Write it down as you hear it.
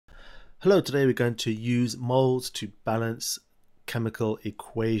Hello, today we're going to use moles to balance chemical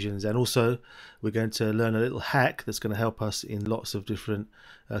equations, and also we're going to learn a little hack that's going to help us in lots of different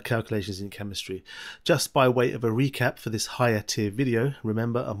calculations in chemistry. Just by way of a recap for this higher tier video,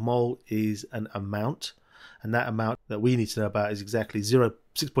 remember a mole is an amount, and that amount that we need to know about is exactly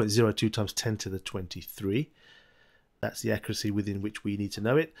 6.02 times 10 to the 23. That's the accuracy within which we need to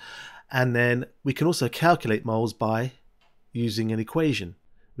know it. And then we can also calculate moles by using an equation.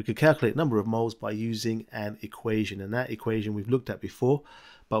 We could calculate number of moles by using an equation, and that equation we've looked at before,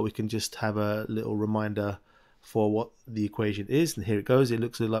 but we can just have a little reminder for what the equation is. And here it goes. It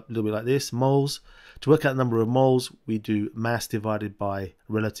looks a little bit like this. Moles. To work out the number of moles, we do mass divided by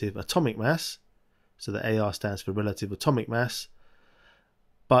relative atomic mass. So the AR stands for relative atomic mass.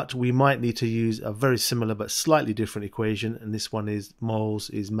 But we might need to use a very similar but slightly different equation, and this one is moles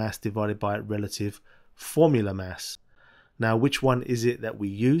is mass divided by relative formula mass. Now, which one is it that we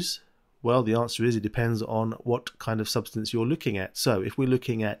use? Well, the answer is it depends on what kind of substance you're looking at. So if we're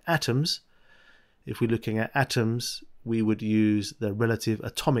looking at atoms, we would use the relative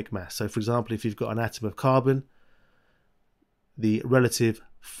atomic mass. So for example, if you've got an atom of carbon, the relative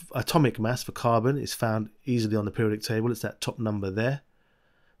atomic mass for carbon is found easily on the periodic table. It's that top number there.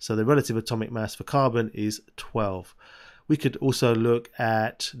 So the relative atomic mass for carbon is 12. We could also look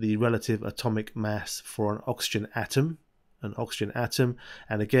at the relative atomic mass for an oxygen atom.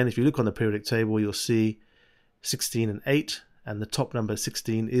 And again, if you look on the periodic table, you'll see 16 and 8, and the top number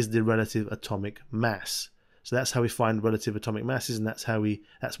 16 is the relative atomic mass. So that's how we find relative atomic masses, and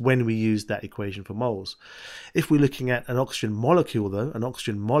that's when we use that equation for moles. If we're looking at an oxygen molecule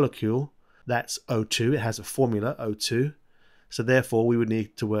though, that's O2. It has a formula O2. So therefore we would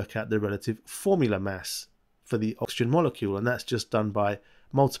need to work out the relative formula mass for the oxygen molecule, and that's just done by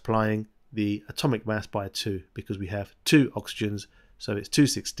multiplying the atomic mass by 2, because we have 2 oxygens, so it's 2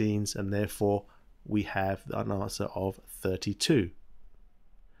 16s, and therefore we have an answer of 32.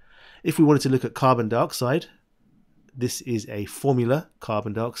 If we wanted to look at carbon dioxide, this is a formula,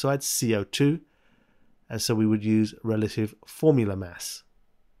 carbon dioxide, CO2, and so we would use relative formula mass.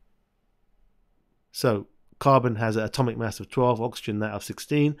 So carbon has an atomic mass of 12, oxygen that of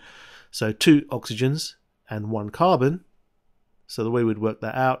 16, so 2 oxygens and 1 carbon. So the way we'd work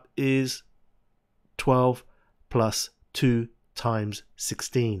that out is 12 plus 2 times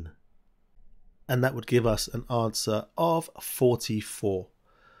 16. And that would give us an answer of 44.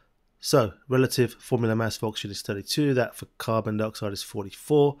 So relative formula mass for oxygen is 32, that for carbon dioxide is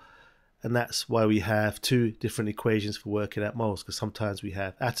 44. And that's why we have 2 different equations for working out moles, because sometimes we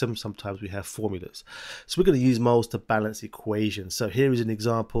have atoms, sometimes we have formulas. So we're going to use moles to balance equations. So here is an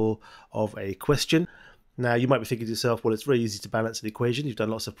example of a question. Now you might be thinking to yourself, well, it's very easy to balance an equation. You've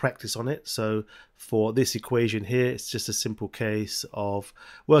done lots of practice on it. So for this equation here, it's just a simple case of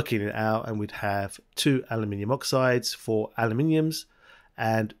working it out, and we'd have 2 aluminium oxides, 4 aluminiums,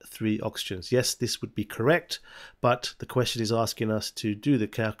 and 3 oxygens. Yes, this would be correct, but the question is asking us to do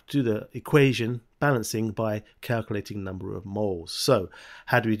the equation balancing by calculating number of moles. So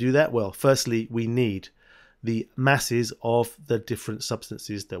how do we do that? Well, firstly, we need the masses of the different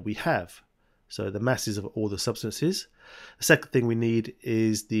substances that we have. So the masses of all the substances. The second thing we need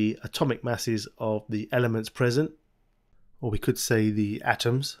is the atomic masses of the elements present, or we could say the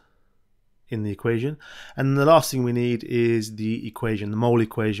atoms in the equation. And the last thing we need is the equation, the mole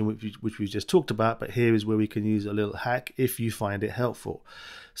equation, which we just talked about, but here is where we can use a little hack if you find it helpful.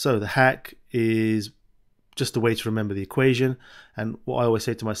 So the hack is just a way to remember the equation, and what I always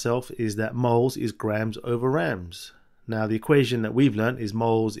say to myself is that moles is grams over rams. Now the equation that we've learned is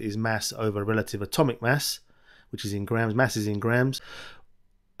moles is mass over relative atomic mass, which is in grams, mass is in grams,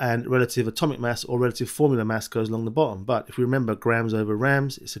 and relative atomic mass or relative formula mass goes along the bottom. But if we remember grams over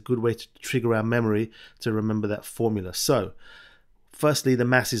rams, it's a good way to trigger our memory to remember that formula. So firstly, the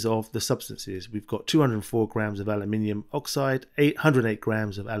masses of the substances. We've got 204 grams of aluminium oxide, 808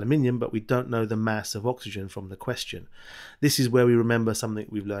 grams of aluminium, but we don't know the mass of oxygen from the question. This is where we remember something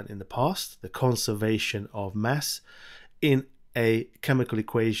we've learned in the past, the conservation of mass. In a chemical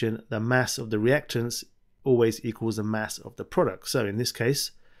equation, the mass of the reactants always equals the mass of the product. So in this case,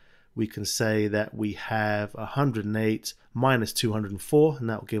 we can say that we have 108 minus 204, and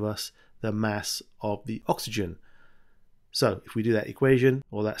that will give us the mass of the oxygen. So if we do that equation,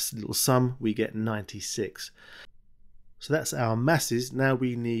 or that little sum, we get 96. So that's our masses. Now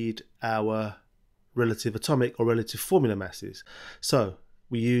we need our relative atomic or relative formula masses. So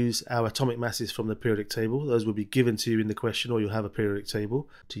we use our atomic masses from the periodic table. Those will be given to you in the question, or you'll have a periodic table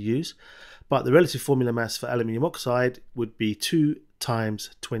to use. But the relative formula mass for aluminium oxide would be 2 times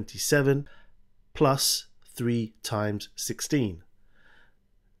 27 plus 3 times 16.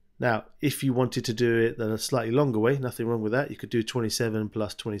 Now, if you wanted to do it a slightly longer way, nothing wrong with that. You could do 27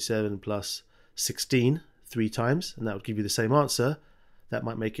 plus 27 plus 16 3 times, and that would give you the same answer. That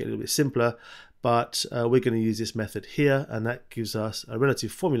might make it a little bit simpler, but we're going to use this method here, and that gives us a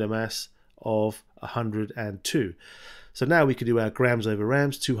relative formula mass of 102. So now we can do our grams over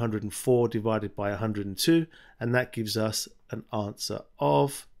rams, 204 divided by 102, and that gives us an answer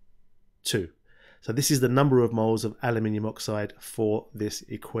of 2. So this is the number of moles of aluminium oxide for this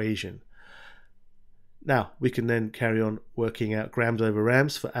equation. Now we can then carry on working out grams over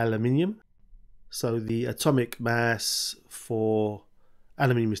rams for aluminium. So the atomic mass for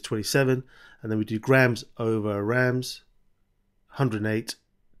aluminium is 27, and then we do grams over rams, 108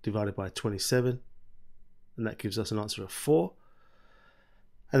 divided by 27, and that gives us an answer of 4.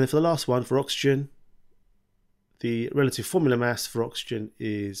 And then for the last one, for oxygen, the relative formula mass for oxygen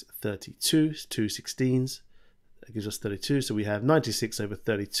is 32, 2 16s. That gives us 32. So we have 96 over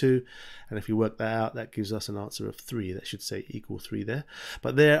 32. And if you work that out, that gives us an answer of 3. That should say equal 3 there.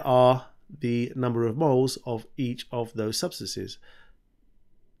 But there are the number of moles of each of those substances.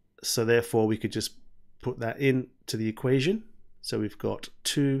 So therefore, we could just put that into the equation. So we've got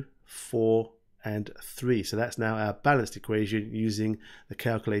 2, 4, and 3. So that's now our balanced equation using the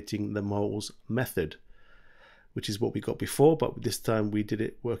calculating the moles method, which is what we got before, but this time we did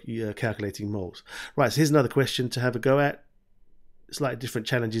it calculating moles. Right, so here's another question to have a go at. Slightly different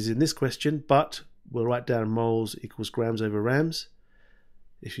challenges in this question, but we'll write down moles equals grams over rams.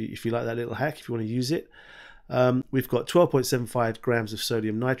 If you like that little hack, if you want to use it. We've got 12.75 grams of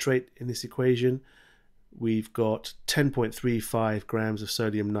sodium nitrate in this equation. We've got 10.35 grams of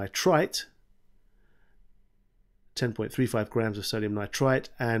sodium nitrite. 10.35 grams of sodium nitrite,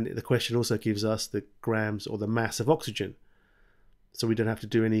 and the question also gives us the grams or the mass of oxygen. So we don't have to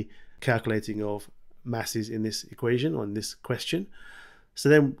do any calculating of masses in this equation or in this question. So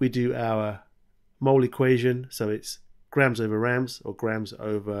then we do our mole equation. So it's grams over rams or grams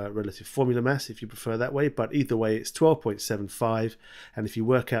over relative formula mass if you prefer that way, but either way it's 12.75, and if you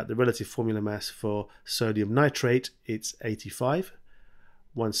work out the relative formula mass for sodium nitrate, it's 85.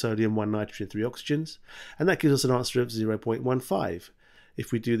 1 sodium, 1 nitrogen, 3 oxygens, and that gives us an answer of 0.15.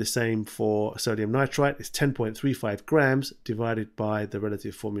 If we do the same for sodium nitrite, it's 10.35 grams divided by the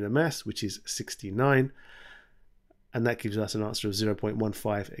relative formula mass, which is 69, and that gives us an answer of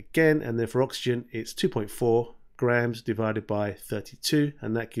 0.15 again. And then for oxygen, it's 2.4 grams divided by 32,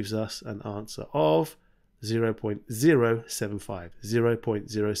 and that gives us an answer of 0.075.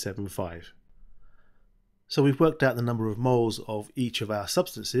 0.075. So we've worked out the number of moles of each of our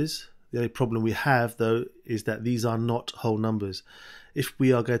substances. The only problem we have, though, is that these are not whole numbers. If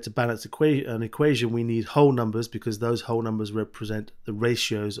we are going to balance an equation, we need whole numbers because those whole numbers represent the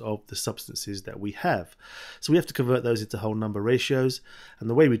ratios of the substances that we have. So we have to convert those into whole number ratios. And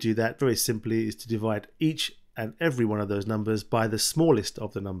the way we do that, very simply, is to divide each and every one of those numbers by the smallest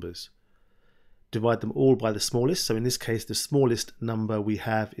of the numbers. Divide them all by the smallest. So in this case, the smallest number we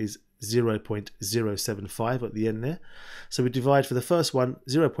have is 0.075 at the end there. So we divide for the first one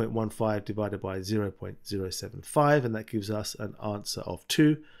 0.15 divided by 0.075, and that gives us an answer of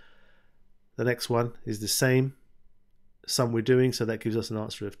 2. The next one is the same sum we're doing, so that gives us an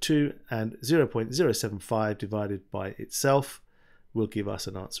answer of 2, and 0.075 divided by itself will give us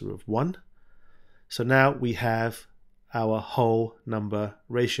an answer of 1. So now we have our whole number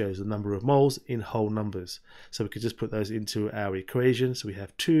ratios, the number of moles in whole numbers. So we could just put those into our equation. So we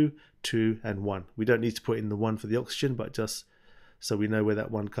have 2, 2, and 1. We don't need to put in the 1 for the oxygen, but just so we know where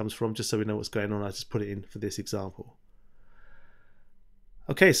that 1 comes from, just so we know what's going on, I just put it in for this example.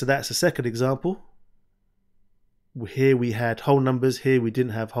 Okay, so that's the second example. Here we had whole numbers, here we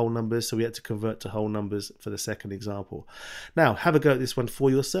didn't have whole numbers, so we had to convert to whole numbers for the second example. Now, have a go at this one for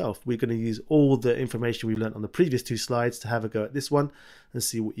yourself. We're going to use all the information we've learned on the previous 2 slides to have a go at this one and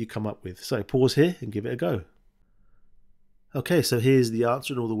see what you come up with. So pause here and give it a go. Okay, so here's the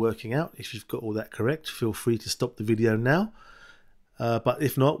answer and all the working out. If you've got all that correct, feel free to stop the video now. But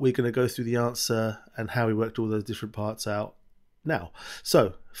if not, we're going to go through the answer and how we worked all those different parts out now.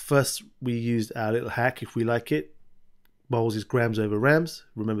 So first we used our little hack, if we like it. Moles is grams over rams.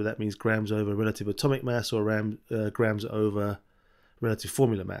 Remember, that means grams over relative atomic mass or grams over relative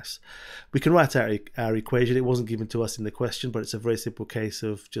formula mass. We can write out our equation. It wasn't given to us in the question, but it's a very simple case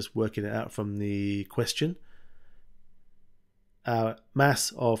of just working it out from the question. Our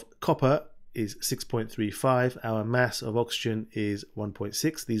mass of copper is 6.35. Our mass of oxygen is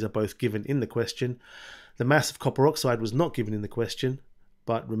 1.6. These are both given in the question. The mass of copper oxide was not given in the question.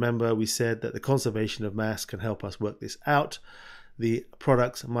 But remember, we said that the conservation of mass can help us work this out. The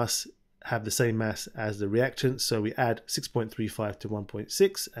products must have the same mass as the reactant, so we add 6.35 to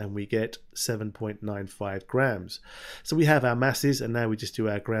 1.6 and we get 7.95 grams. So we have our masses, and now we just do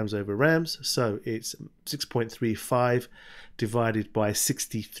our grams over rams. So it's 6.35 divided by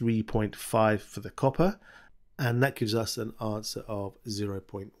 63.5 for the copper, and that gives us an answer of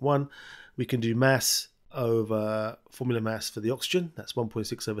 0.1. We can do mass over formula mass for the oxygen, that's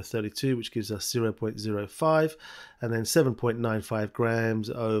 1.6 over 32, which gives us 0.05, and then 7.95 grams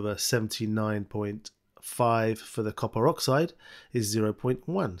over 79.5 for the copper oxide is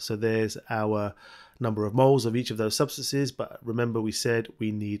 0.1. So there's our number of moles of each of those substances, but remember we said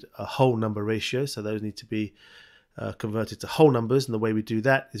we need a whole number ratio, so those need to be converted to whole numbers, and the way we do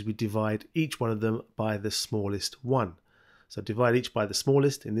that is we divide each one of them by the smallest one. So divide each by the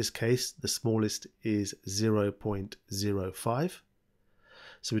smallest. In this case, the smallest is 0.05.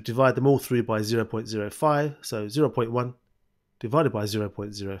 So we divide them all through by 0.05. So 0.1 divided by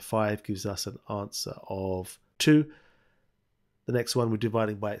 0.05 gives us an answer of 2. The next one we're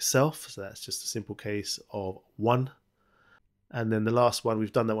dividing by itself. So that's just a simple case of 1. And then the last one,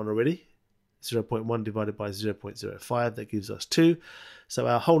 we've done that one already. 0.1 divided by 0.05, that gives us 2. So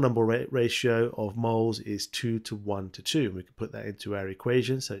our whole number ratio of moles is 2 to 1 to 2. We can put that into our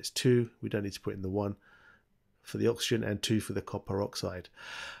equation. So it's 2. We don't need to put in the 1 for the oxygen and 2 for the copper oxide.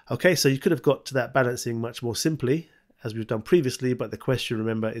 Okay, so you could have got to that balancing much more simply, as we've done previously, but the question,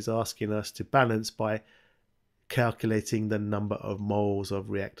 remember, is asking us to balance by calculating the number of moles of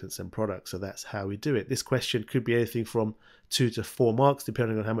reactants and products. So that's how we do it. This question could be anything from 2 to 4 marks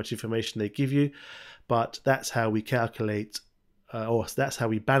depending on how much information they give you, but that's how we calculate or that's how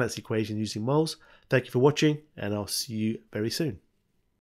we balance equations using moles. Thank you for watching, and I'll see you very soon.